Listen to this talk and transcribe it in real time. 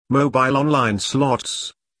Mobile online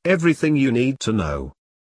slots. Everything you need to know.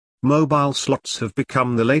 Mobile slots have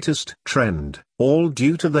become the latest trend, all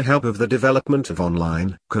due to the help of the development of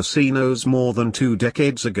online casinos more than 2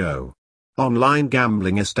 decades ago. Online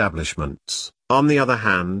gambling establishments, on the other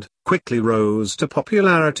hand, quickly rose to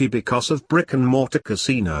popularity because of brick-and-mortar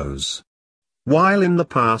casinos. While in the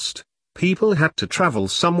past, people had to travel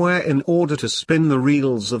somewhere in order to spin the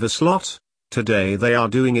reels of a slot, today they are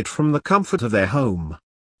doing it from the comfort of their home.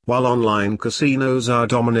 While online casinos are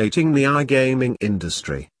dominating the iGaming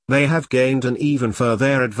industry, they have gained an even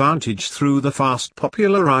further advantage through the fast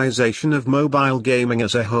popularization of mobile gaming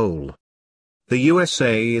as a whole. The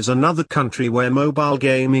USA is another country where mobile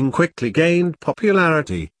gaming quickly gained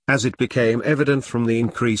popularity, as it became evident from the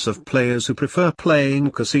increase of players who prefer playing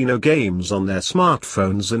casino games on their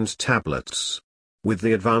smartphones and tablets. With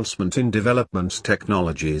the advancement in development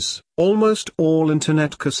technologies, almost all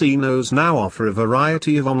internet casinos now offer a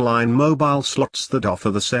variety of online mobile slots that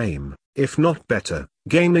offer the same, if not better,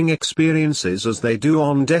 gaming experiences as they do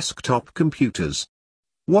on desktop computers.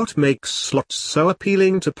 What makes slots so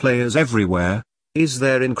appealing to players everywhere is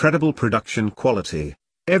their incredible production quality.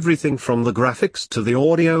 Everything from the graphics to the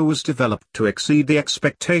audio was developed to exceed the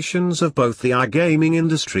expectations of both the iGaming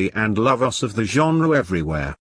industry and lovers of the genre everywhere.